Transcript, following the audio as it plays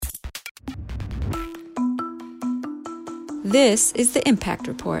This is the Impact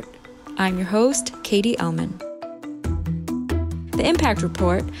Report. I'm your host, Katie Ellman. The Impact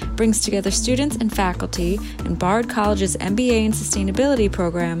Report brings together students and faculty in Bard College's MBA in Sustainability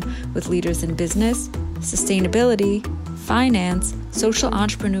program with leaders in business, sustainability, finance, social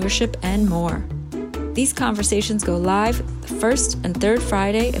entrepreneurship, and more. These conversations go live the first and third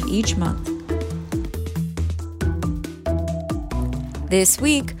Friday of each month. This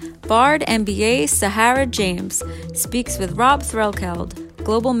week, Bard MBA Sahara James speaks with Rob Threlkeld,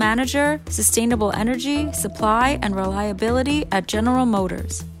 Global Manager, Sustainable Energy, Supply, and Reliability at General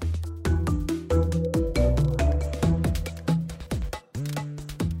Motors.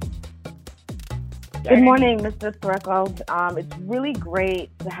 Good morning, Mr. Threlkeld. It's really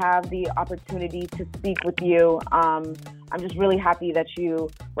great to have the opportunity to speak with you. I'm just really happy that you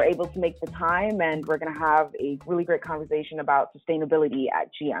were able to make the time, and we're going to have a really great conversation about sustainability at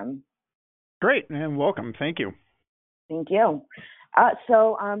GM. Great, and welcome. Thank you. Thank you.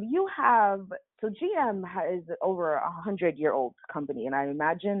 GM is over 100-year-old company, and I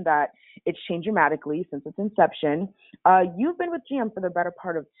imagine that it's changed dramatically since its inception. You've been with GM for the better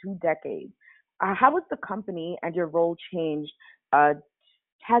part of 2 decades. How has the company and your role changed? Has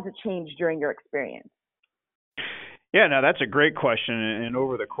it changed during your experience? Yeah, no, that's a great question. And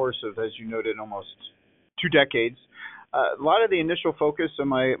over the course of, as you noted, almost 2 decades, a lot of the initial focus of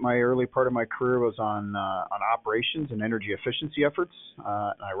my early part of my career was on operations and energy efficiency efforts,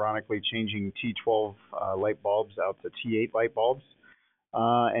 ironically changing T12 light bulbs out to T8 light bulbs.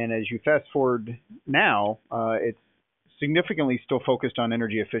 And as you fast forward now, it's significantly still focused on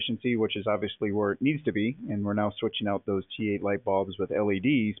energy efficiency, which is obviously where it needs to be. And we're now switching out those T8 light bulbs with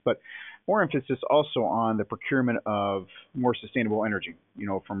LEDs, but more emphasis also on the procurement of more sustainable energy,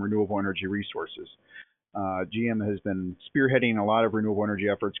 from renewable energy resources. GM has been spearheading a lot of renewable energy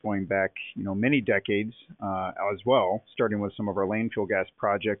efforts going back, many decades as well, starting with some of our landfill gas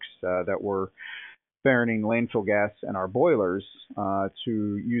projects that were burning landfill gas in our boilers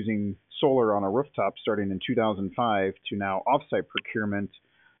to using solar on a rooftop starting in 2005 to now offsite procurement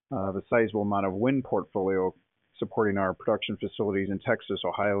of a sizable amount of wind portfolio supporting our production facilities in Texas,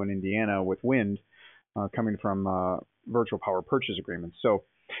 Ohio, and Indiana with wind coming from virtual power purchase agreements. So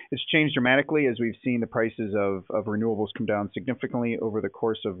it's changed dramatically as we've seen the prices of renewables come down significantly over the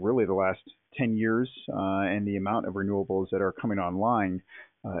course of really the last 10 years, and the amount of renewables that are coming online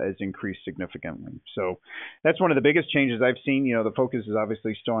has increased significantly. So that's one of the biggest changes I've seen. The focus is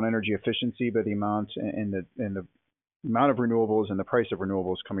obviously still on energy efficiency, but the amount and the amount of renewables and the price of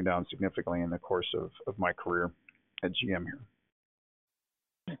renewables coming down significantly in the course of my career at GM here.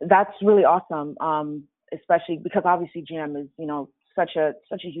 That's really awesome, especially because obviously GM is, such a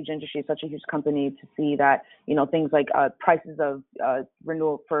huge industry, such a huge company, to see that, things like prices of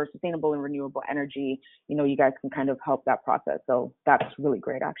for sustainable and renewable energy, you guys can kind of help that process. So that's really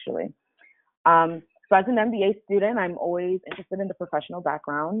great, actually. So as an MBA student, I'm always interested in the professional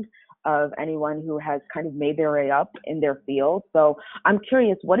background of anyone who has kind of made their way up in their field. So I'm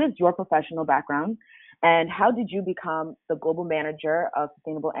curious, what is your professional background, and how did you become the global manager of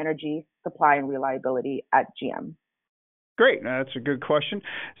sustainable energy, supply, and reliability at GM? Great. That's a good question.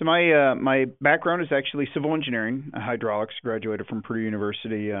 So my background is actually civil engineering, hydraulics. Graduated from Purdue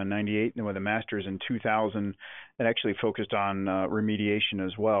University in '98, and with a master's in 2000 that actually focused on remediation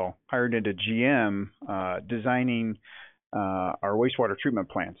as well. Hired into GM, designing our wastewater treatment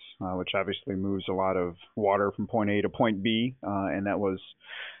plants, which obviously moves a lot of water from point A to point B, and that was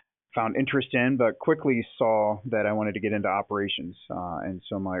found interest in, but quickly saw that I wanted to get into operations. And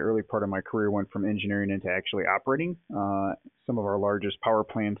so my early part of my career went from engineering into actually operating some of our largest power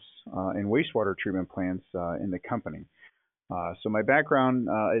plants and wastewater treatment plants in the company. So my background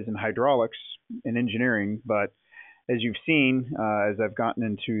is in hydraulics and engineering, but as you've seen, as I've gotten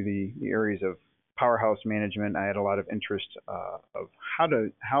into the areas of powerhouse management, I had a lot of interest of how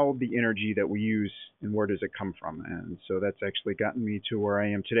the energy that we use and where does it come from. And so that's actually gotten me to where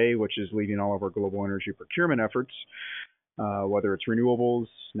I am today, which is leading all of our global energy procurement efforts, whether it's renewables,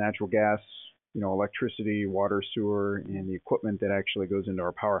 natural gas, electricity, water, sewer, and the equipment that actually goes into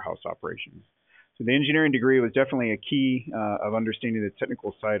our powerhouse operations. So the engineering degree was definitely a key of understanding the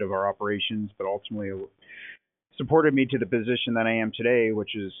technical side of our operations, but ultimately supported me to the position that I am today,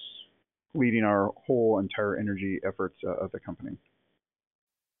 which is leading our whole entire energy efforts of the company.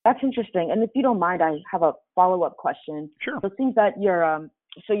 That's interesting. And if you don't mind, I have a follow-up question. Sure. So it seems that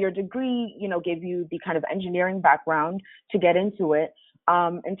your degree, gave you the kind of engineering background to get into it.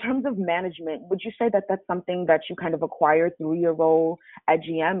 In terms of management, would you say that that's something that you kind of acquired through your role at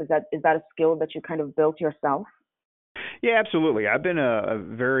GM? Is that a skill that you kind of built yourself? Yeah, absolutely. I've been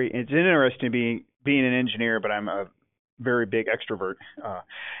it's interesting being an engineer, but I'm a very big extrovert,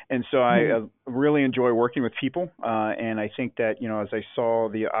 and so I really enjoy working with people. And I think that as I saw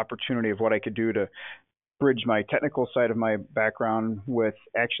the opportunity of what I could do to bridge my technical side of my background with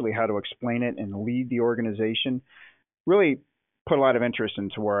actually how to explain it and lead the organization, really put a lot of interest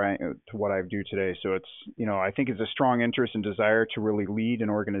into what I do today. So it's I think it's a strong interest and desire to really lead an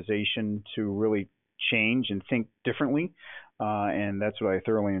organization to really change and think differently, and that's what I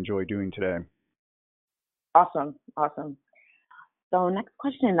thoroughly enjoy doing today. Awesome. So next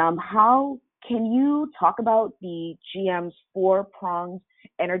question, how can you talk about the GM's four-pronged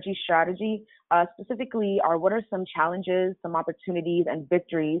energy strategy? Specifically, what are some challenges, some opportunities, and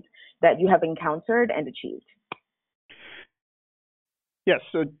victories that you have encountered and achieved? Yes.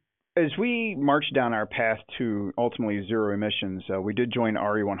 So as we marched down our path to ultimately zero emissions, we did join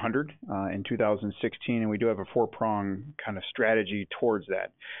RE100 in 2016, and we do have a four-prong kind of strategy towards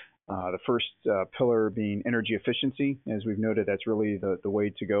that. The first pillar being energy efficiency. As we've noted, that's really the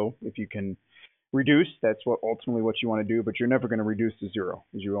way to go. If you can reduce, that's ultimately what you want to do, but you're never going to reduce to zero,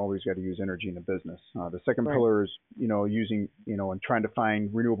 because you always got to use energy in the business. The second pillar is, using, and trying to find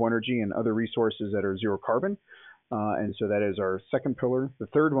renewable energy and other resources that are zero carbon. And so that is our second pillar. The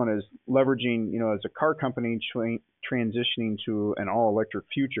third one is leveraging, as a car company transitioning to an all-electric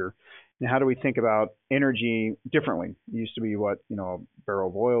future. And how do we think about energy differently? It used to be what, a barrel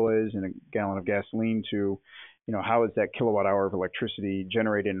of oil is and a gallon of gasoline to, how is that kilowatt hour of electricity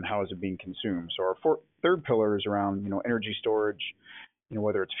generated and how is it being consumed? So our third pillar is around, energy storage,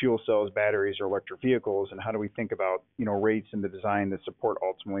 whether it's fuel cells, batteries, or electric vehicles, and how do we think about, rates in the design that support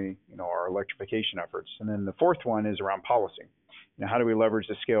ultimately, our electrification efforts. And then the fourth one is around policy. How do we leverage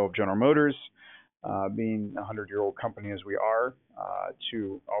the scale of General Motors, being a 100-year-old company as we are,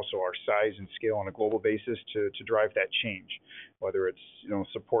 to also our size and scale on a global basis to drive that change, whether it's,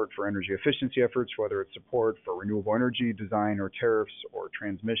 support for energy efficiency efforts, whether it's support for renewable energy design or tariffs or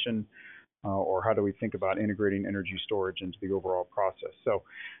transmission, or how do we think about integrating energy storage into the overall process. So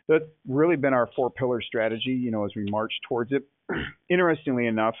that's really been our four-pillar strategy, as we march towards it. Interestingly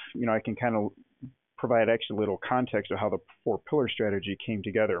enough, I can kind of provide actually a little context of how the four-pillar strategy came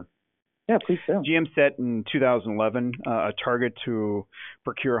together. Yeah, please do. GM set in 2011 a target to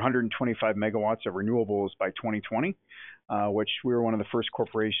procure 125 megawatts of renewables by 2020, which we were one of the first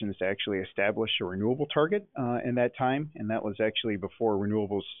corporations to actually establish a renewable target in that time. And that was actually before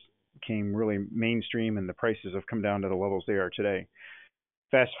renewables became really mainstream and the prices have come down to the levels they are today.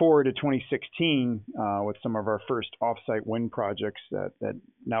 Fast forward to 2016 with some of our first offsite wind projects that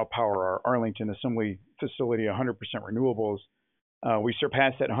now power our Arlington assembly facility 100% renewables. We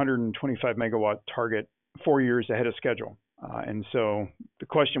surpassed that 125 megawatt target 4 years ahead of schedule. And so the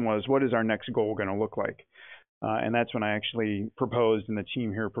question was, what is our next goal going to look like? And that's when I actually proposed, and the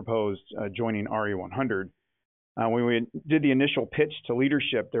team here proposed, joining RE100. When we did the initial pitch to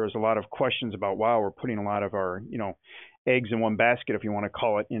leadership, there was a lot of questions about, wow, we're putting a lot of our, eggs in one basket, if you want to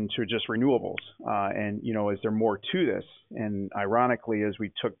call it, into just renewables. And, is there more to this? And ironically, as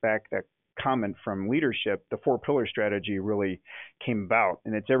we took back that comment from leadership, the four-pillar strategy really came about.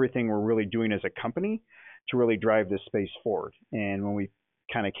 And it's everything we're really doing as a company to really drive this space forward. And when we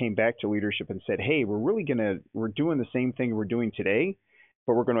kind of came back to leadership and said, hey, we're doing the same thing we're doing today,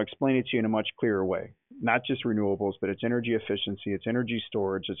 but we're going to explain it to you in a much clearer way. Not just renewables, but it's energy efficiency, it's energy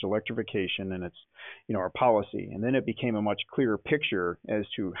storage, it's electrification, and it's, our policy. And then it became a much clearer picture as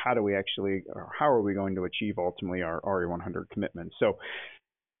to how are we going to achieve ultimately our RE100 commitment. So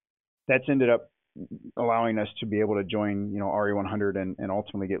that's ended up allowing us to be able to join, RE100 and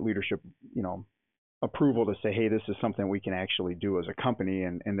ultimately get leadership, approval to say, hey, this is something we can actually do as a company,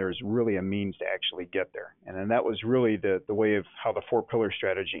 and there's really a means to actually get there. And then that was really the way of how the four-pillar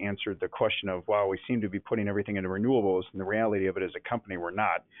strategy answered the question of, wow, we seem to be putting everything into renewables, and the reality of it as a company, we're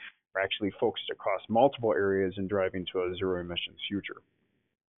not. We're actually focused across multiple areas and driving to a zero-emissions future.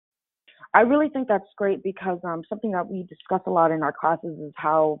 I really think that's great because something that we discuss a lot in our classes is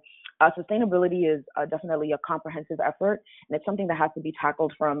how sustainability is definitely a comprehensive effort, and it's something that has to be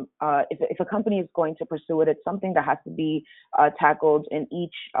tackled from, if a company is going to pursue it, it's something that has to be tackled in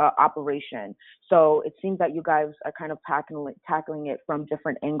each operation. So it seems that you guys are kind of tackling it from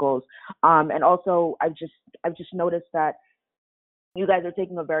different angles. And also, I've just noticed that you guys are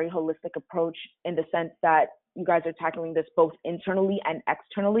taking a very holistic approach in the sense that you guys are tackling this both internally and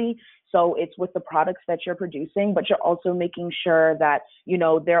externally. So it's with the products that you're producing, but you're also making sure that,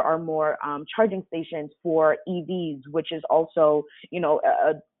 there are more charging stations for EVs, which is also,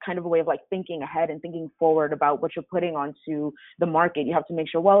 a kind of a way of like thinking ahead and thinking forward about what you're putting onto the market. You have to make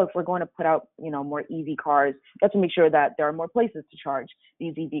sure, well, if we're going to put out, more EV cars, you have to make sure that there are more places to charge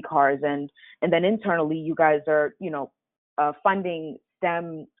these EV cars. And then internally, you guys are, funding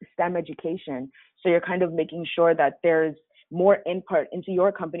STEM education. So you're kind of making sure that there's more input into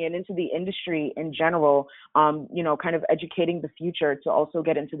your company and into the industry in general, kind of educating the future to also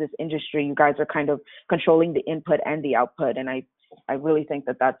get into this industry. You guys are kind of controlling the input and the output. And I really think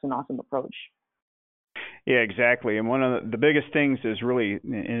that that's an awesome approach. Yeah, exactly. And one of the biggest things is really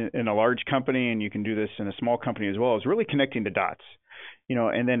in a large company, and you can do this in a small company as well, is really connecting the dots.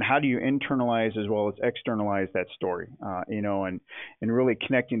 And then how do you internalize as well as externalize that story, and really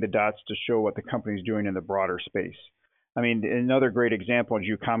connecting the dots to show what the company's doing in the broader space. I mean, another great example, as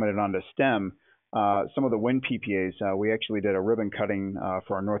you commented on the STEM, some of the wind PPAs, we actually did a ribbon cutting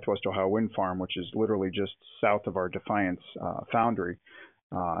for our Northwest Ohio wind farm, which is literally just south of our Defiance foundry.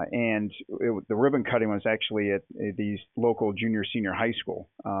 The ribbon cutting was actually at the local junior senior high school.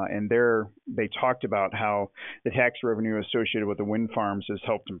 And there they talked about how the tax revenue associated with the wind farms has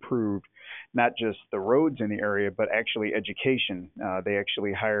helped improve not just the roads in the area, but actually education. They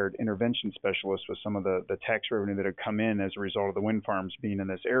actually hired intervention specialists with some of the tax revenue that had come in as a result of the wind farms being in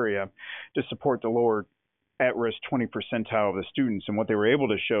this area to support the lower at-risk 20 percentile of the students. And what they were able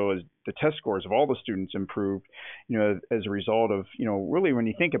to show is the test scores of all the students improved, as a result of, really when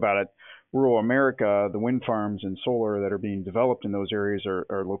you think about it, rural America, the wind farms and solar that are being developed in those areas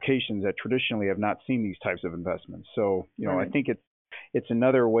are locations that traditionally have not seen these types of investments. So, Right. I think it's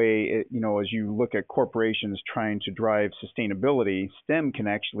another way, as you look at corporations trying to drive sustainability, STEM can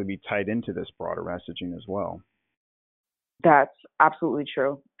actually be tied into this broader messaging as well. That's absolutely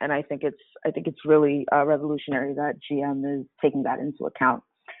true, and I think it's really revolutionary that GM is taking that into account.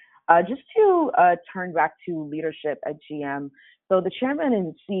 Just to turn back to leadership at GM, so the chairman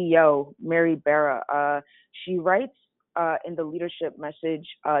and CEO, Mary Barra, she writes in the leadership message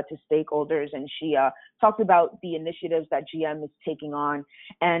to stakeholders, and she talks about the initiatives that GM is taking on.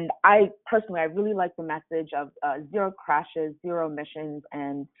 And I really like the message of zero crashes, zero emissions,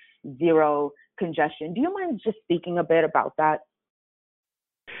 and zero congestion. Do you mind just speaking a bit about that?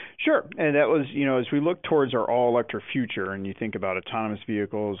 Sure. And that was, as we look towards our all-electric future, and you think about autonomous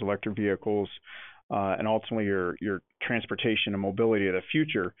vehicles, electric vehicles, and ultimately your transportation and mobility of the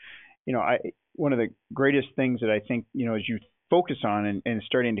future, one of the greatest things that I think, as you focus on and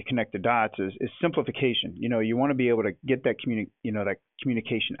starting to connect the dots is simplification. You want to be able to get that that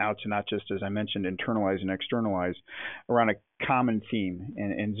communication out to not just, as I mentioned, internalize and externalize around a common theme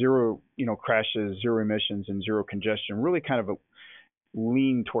and zero, crashes, zero emissions, and zero congestion, really kind of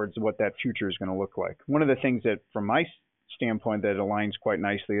lean towards what that future is going to look like. One of the things that, from my standpoint, that aligns quite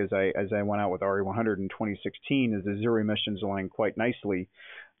nicely as I went out with RE100 in 2016 is the zero emissions align quite nicely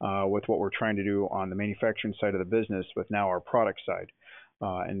with what we're trying to do on the manufacturing side of the business with now our product side.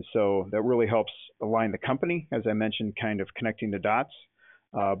 And so that really helps align the company, as I mentioned, kind of connecting the dots,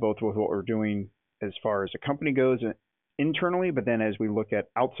 both with what we're doing as far as the company goes internally, but then as we look at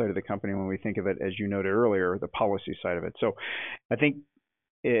outside of the company, when we think of it, as you noted earlier, the policy side of it. So I think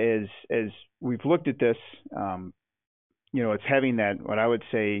as we've looked at this, it's having that, what I would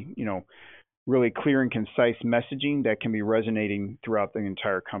say, really clear and concise messaging that can be resonating throughout the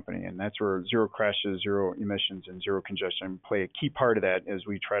entire company. And that's where zero crashes, zero emissions, and zero congestion play a key part of that as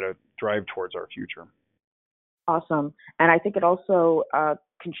we try to drive towards our future. Awesome. And I think it also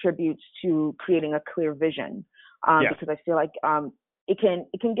contributes to creating a clear vision, because I feel like it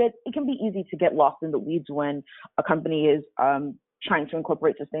can be easy to get lost in the weeds when a company is trying to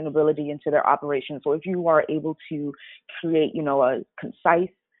incorporate sustainability into their operations. So if you are able to create, a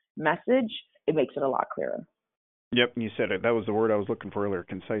concise message, it makes it a lot clearer. Yep, you said it. That was the word I was looking for earlier.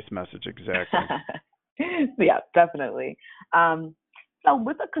 Concise message, exactly. Yeah, definitely. So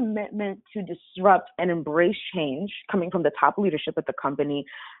with a commitment to disrupt and embrace change coming from the top leadership at the company,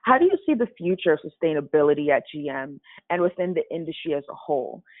 how do you see the future of sustainability at GM and within the industry as a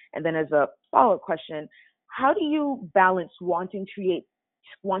whole? And then as a follow-up question, how do you balance wanting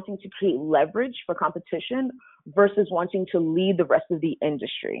to create leverage for competition versus wanting to lead the rest of the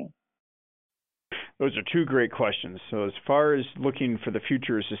industry? Those are two great questions. So as far as looking for the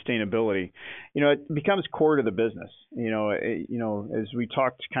future of sustainability, it becomes core to the business. As we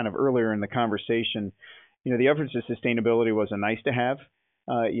talked kind of earlier in the conversation, the efforts of sustainability was a nice to have,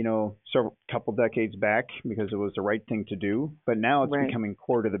 couple decades back because it was the right thing to do. But now it's becoming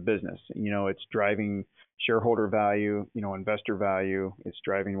core to the business. It's driving shareholder value, investor value. It's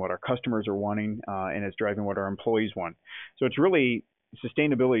driving what our customers are wanting, and it's driving what our employees want. So it's really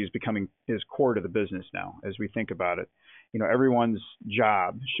sustainability is core to the business now as we think about it. Everyone's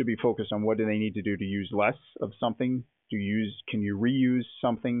job should be focused on what do they need to do to use less of something, can you reuse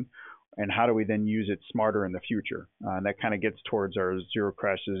something, and how do we then use it smarter in the future? And that kind of gets towards our zero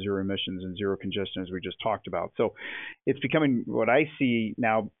crashes, zero emissions, and zero congestion, as we just talked about. So it's becoming what I see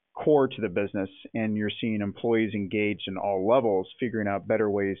now core to the business, and you're seeing employees engaged in all levels, figuring out better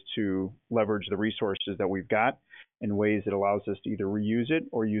ways to leverage the resources that we've got in ways that allows us to either reuse it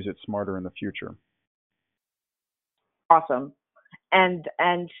or use it smarter in the future. Awesome. And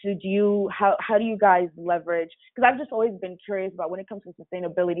so how do you guys leverage, because I've just always been curious about when it comes to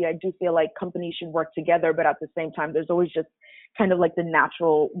sustainability, I do feel like companies should work together, but at the same time, there's always just kind of like the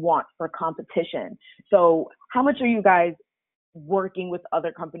natural want for competition. So how much are you guys working with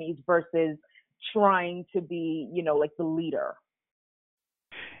other companies versus trying to be, like the leader?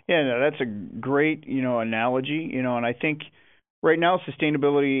 Yeah, no, that's a great, analogy, and I think right now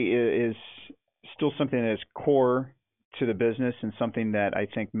sustainability is still something that's core to the business and something that I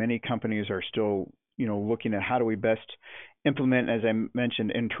think many companies are still, looking at how do we best implement, as I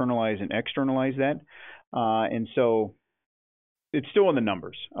mentioned, internalize and externalize that. And so it's still in the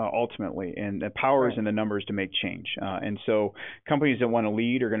numbers ultimately, and the power is in the numbers to make change. And so companies that want to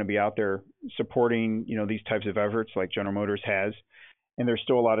lead are going to be out there supporting, these types of efforts like General Motors has, and there's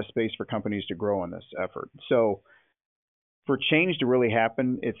still a lot of space for companies to grow in this effort. So for change to really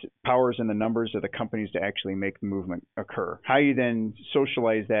happen, it's powers in the numbers of the companies to actually make the movement occur. How you then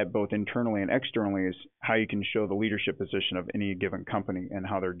socialize that both internally and externally is how you can show the leadership position of any given company and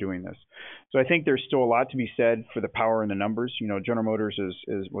how they're doing this. So I think there's still a lot to be said for the power in the numbers. General Motors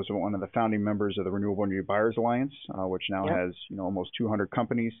was one of the founding members of the Renewable Energy Buyers Alliance, which now has almost 200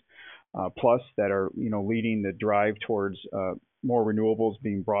 companies plus that are leading the drive towards more renewables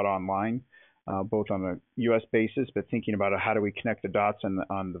being brought online. Both on a U.S. basis, but thinking about how do we connect the dots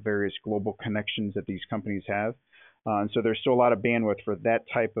on the various global connections that these companies have. And so there's still a lot of bandwidth for that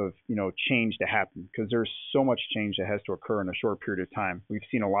type of change to happen, because there's so much change that has to occur in a short period of time. We've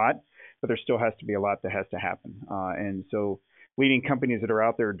seen a lot, but there still has to be a lot that has to happen. And so leading companies that are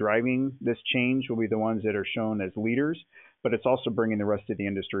out there driving this change will be the ones that are shown as leaders, but it's also bringing the rest of the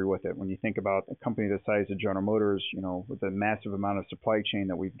industry with it. When you think about a company the size of General Motors, with the massive amount of supply chain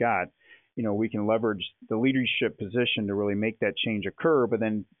that we've got, we can leverage the leadership position to really make that change occur, but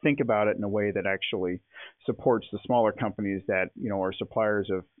then think about it in a way that actually supports the smaller companies that, are suppliers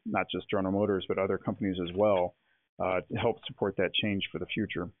of not just General Motors, but other companies as well, to help support that change for the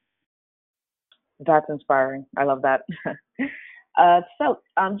future. That's inspiring. I love that. So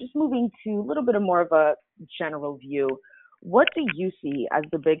just moving to a little bit of more of a general view, what do you see as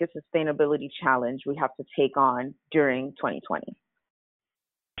the biggest sustainability challenge we have to take on during 2020?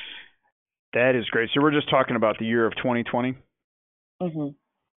 That is great. So we're just talking about the year of 2020?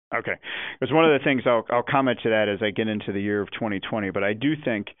 Mm-hmm. Okay. Because one of the things I'll comment to that as I get into the year of 2020, but I do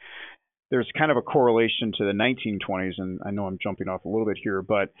think there's kind of a correlation to the 1920s, and I know I'm jumping off a little bit here,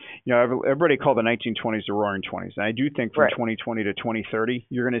 but everybody called the 1920s the Roaring 20s, and I do think from 2020 to 2030,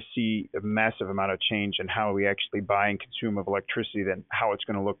 you're going to see a massive amount of change in how we actually buy and consume of electricity, than how it's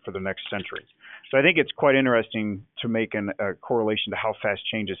going to look for the next century. So I think it's quite interesting to make a correlation to how fast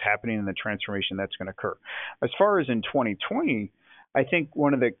change is happening and the transformation that's going to occur. As far as in 2020, I think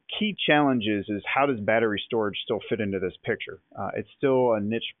one of the key challenges is how does battery storage still fit into this picture? It's still a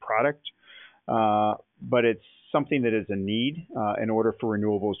niche product, but it's something that is a need in order for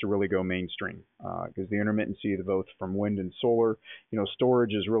renewables to really go mainstream, because the intermittency of both from wind and solar,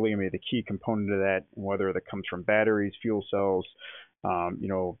 storage is really going to be the key component of that, whether that comes from batteries, fuel cells,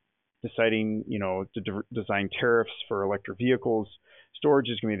 deciding, to design tariffs for electric vehicles. Storage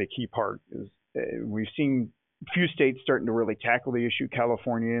is going to be the key part. We've seen a few states starting to really tackle the issue,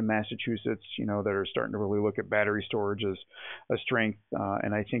 California and Massachusetts, that are starting to really look at battery storage as a strength.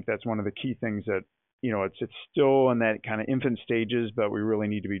 And I think that's one of the key things that, it's still in that kind of infant stages, but we really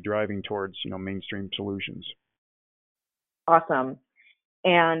need to be driving towards, mainstream solutions. Awesome.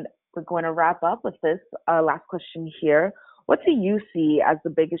 And we're going to wrap up with this last question here. What do you see as the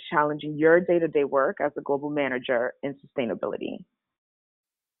biggest challenge in your day-to-day work as a global manager in sustainability?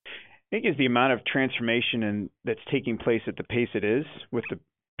 I think is the amount of transformation that's taking place at the pace it is, with the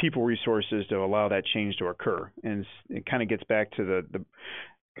people resources to allow that change to occur. And it kind of gets back to the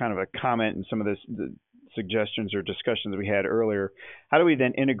kind of a comment and some of the suggestions or discussions we had earlier. How do we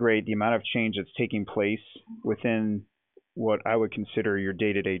then integrate the amount of change that's taking place within what I would consider your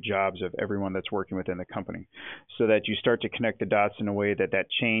day-to-day jobs of everyone that's working within the company, so that you start to connect the dots in a way that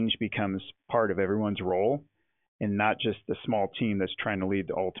change becomes part of everyone's role, and not just the small team that's trying to lead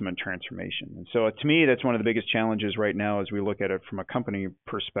the ultimate transformation. And so to me, that's one of the biggest challenges right now as we look at it from a company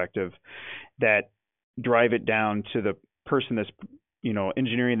perspective, that drive it down to the person that's,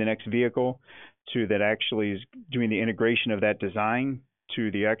 engineering the next vehicle, to that actually is doing the integration of that design,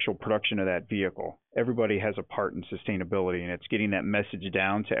 to the actual production of that vehicle. Everybody has a part in sustainability, and it's getting that message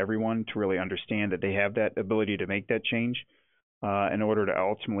down to everyone to really understand that they have that ability to make that change in order to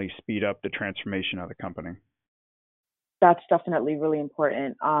ultimately speed up the transformation of the company. That's definitely really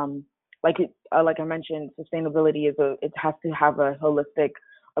important. Like I mentioned, sustainability it has to have a holistic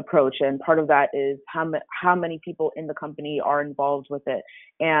approach, and part of that is how many people in the company are involved with it.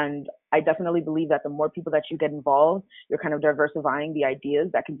 And I definitely believe that the more people that you get involved, you're kind of diversifying the ideas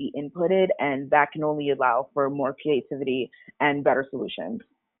that can be inputted, and that can only allow for more creativity and better solutions.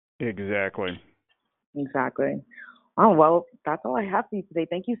 Exactly. Oh, well, that's all I have for you today.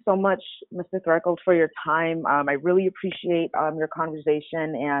 Thank you so much, Mr. Threlkeld, for your time. I really appreciate your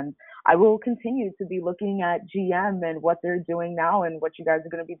conversation, and I will continue to be looking at GM and what they're doing now and what you guys are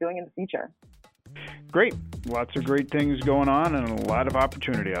going to be doing in the future. Great. Lots of great things going on and a lot of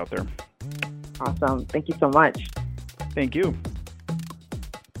opportunity out there. Awesome. Thank you so much. Thank you.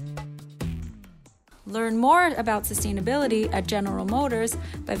 Learn more about sustainability at General Motors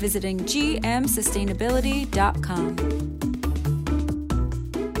by visiting gmsustainability.com.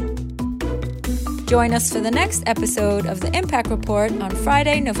 Join us for the next episode of the Impact Report on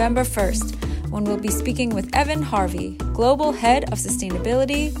Friday, November 1st, when we'll be speaking with Evan Harvey, Global Head of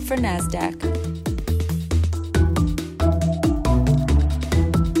Sustainability for NASDAQ.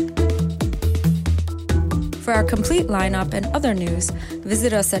 For our complete lineup and other news,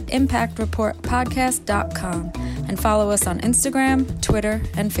 visit us at impactreportpodcast.com and follow us on Instagram, Twitter,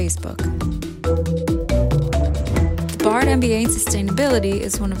 and Facebook. The Bard MBA in Sustainability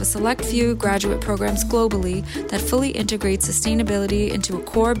is one of a select few graduate programs globally that fully integrates sustainability into a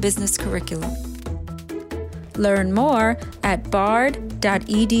core business curriculum. Learn more at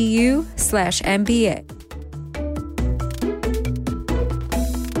bard.edu/MBA.